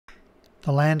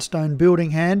The Lanstone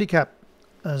building handicap,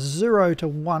 a 0 to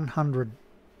 100,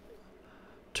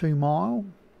 2 mile,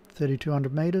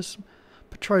 3,200 metres.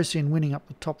 Petrosian winning up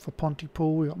the top for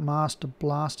Pontypool. We got Master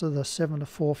Blaster, the 7 to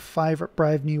 4 favourite,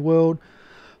 Brave New World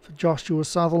for Joshua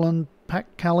Sutherland.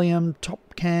 Pack Callium,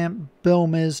 Top Camp,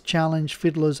 Belmez Challenge,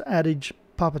 Fiddler's Adage,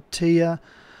 Puppeteer,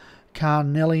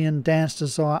 Carnelian, Dance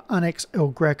Desire, Annex El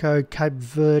Greco, Cape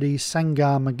Verde,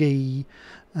 Sangar McGee,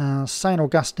 St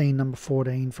Augustine number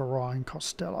 14 for Ryan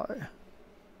Costello.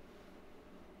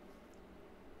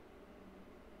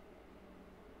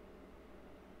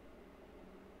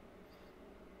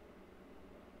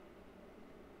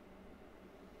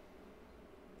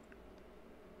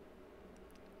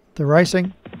 The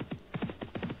racing,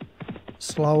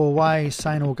 slow away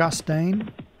St Augustine,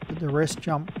 but the rest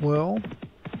jump well.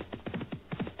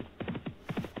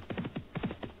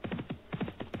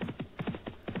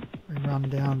 We run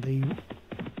down the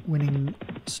winning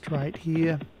straight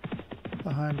here,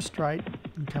 the home straight,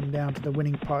 and come down to the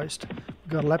winning post. We've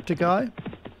got a lap to go,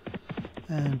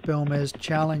 and Belmez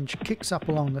Challenge kicks up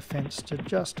along the fence to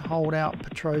just hold out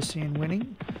Petrosian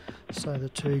winning, so the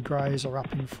two greys are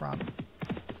up in front.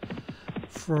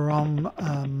 From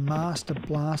Master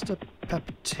Blaster,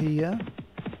 Puppeteer,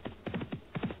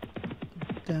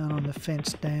 down on the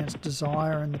fence, Dance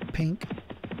Desire in the pink.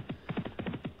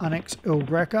 Annex El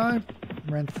Greco,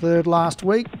 ran third last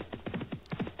week.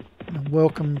 A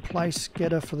welcome place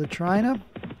getter for the trainer,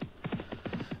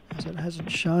 as it hasn't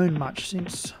shown much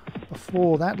since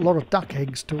before that. A lot of duck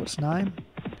eggs to its name.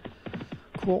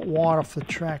 Caught wide off the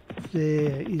track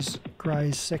there is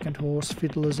Gray's second horse,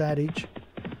 Fiddler's Adage.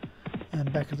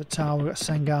 And back at the tail we've got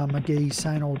Sangar McGee,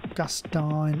 St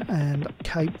Augustine and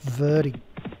Cape Verde.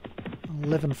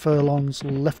 11 furlongs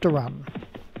left to run.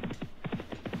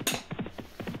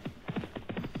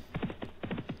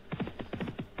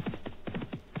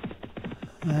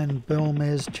 And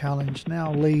Belmez Challenge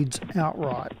now leads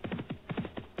outright.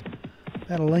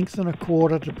 About a length and a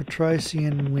quarter to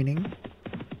Petrosian winning.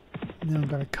 Now I've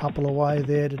got a couple away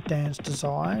there to Dance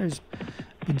Desire, who's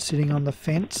been sitting on the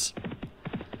fence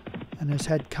and has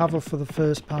had cover for the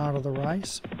first part of the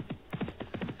race.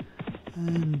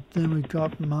 And then we've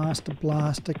got Master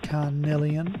Blaster,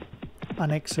 Carnelian,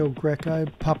 Annex El Greco,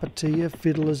 Puppeteer,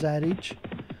 Fiddler's Adage,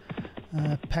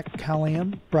 Pack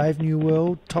Callium, Brave New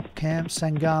World, Top Camp,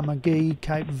 Sangar McGee,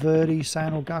 Cape Verde,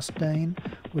 St Augustine.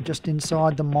 We're just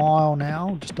inside the mile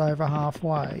now, just over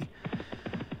halfway.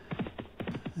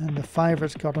 And the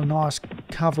favourite's got a nice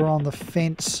cover on the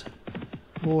fence.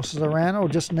 Horses around, I'll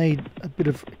just need a bit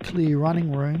of clear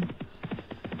running room.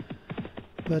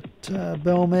 But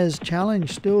Belmez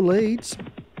Challenge still leads.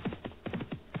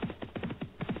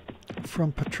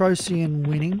 From Petrosian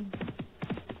winning.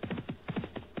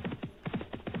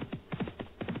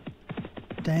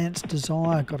 Dance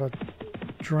Desire got a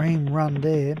dream run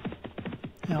there.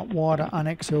 Out wider,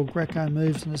 Annex El Greco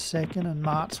moves in a second, and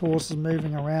Mart's horse is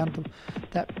moving around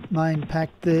that main pack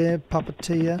there.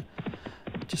 Puppeteer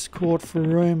just caught for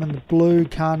room, and the blue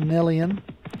Carnelian,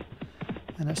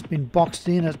 and it's been boxed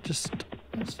in. It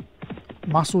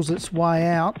muscles its way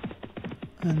out.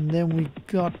 And then we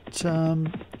got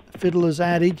Fiddler's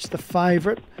Adage, the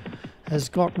favourite, has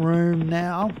got room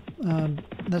now.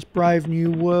 That's Brave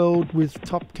New World with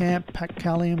Top Camp, Pack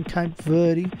Callium, Cape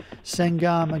Verde,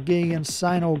 Sangar McGee and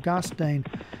St Augustine.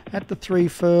 At the 3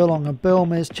 furlong, a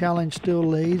Belmez Challenge still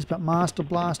leads, but Master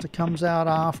Blaster comes out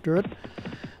after it.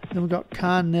 Then we've got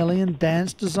Carnelian,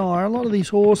 Dance Desire. A lot of these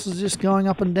horses just going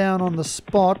up and down on the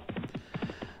spot.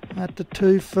 At the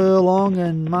 2 furlong,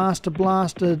 and Master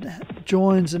Blaster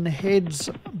joins and heads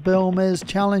Belmez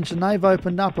Challenge, and they've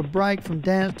opened up a break from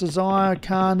Dance Desire,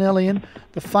 Carnelian.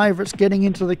 The favourite's getting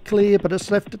into the clear, but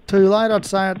it's left it too late, I'd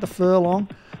say, at the furlong.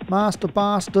 Master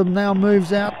Blaster now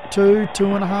moves out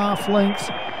 2.5 lengths.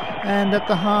 And at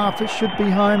the half, it should be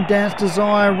home. Dance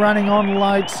Desire running on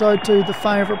late. So too the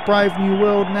favourite, Brave New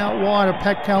World, and out wider,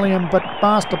 Pack Callium. But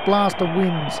Master Blaster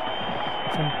wins.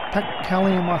 From Pack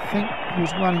Callium, I think,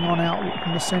 who's running on out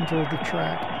in the centre of the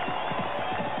track.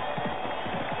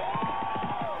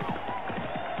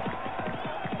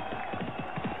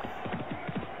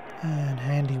 And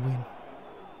handy win.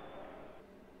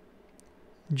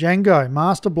 Django,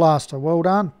 Master Blaster, well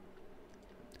done.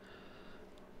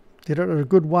 Did it at a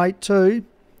good weight too,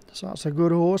 so it's a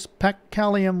good horse. Pack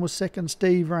Callium was second,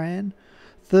 Steve Ran.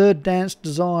 Third, Dance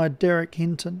Desire, Derek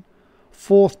Hinton.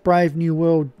 Fourth, Brave New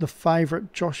World, the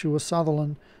favourite, Joshua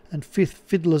Sutherland. And fifth,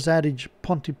 Fiddler's Adage,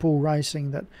 Pontypool Racing,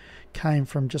 that came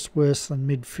from just worse than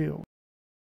midfield.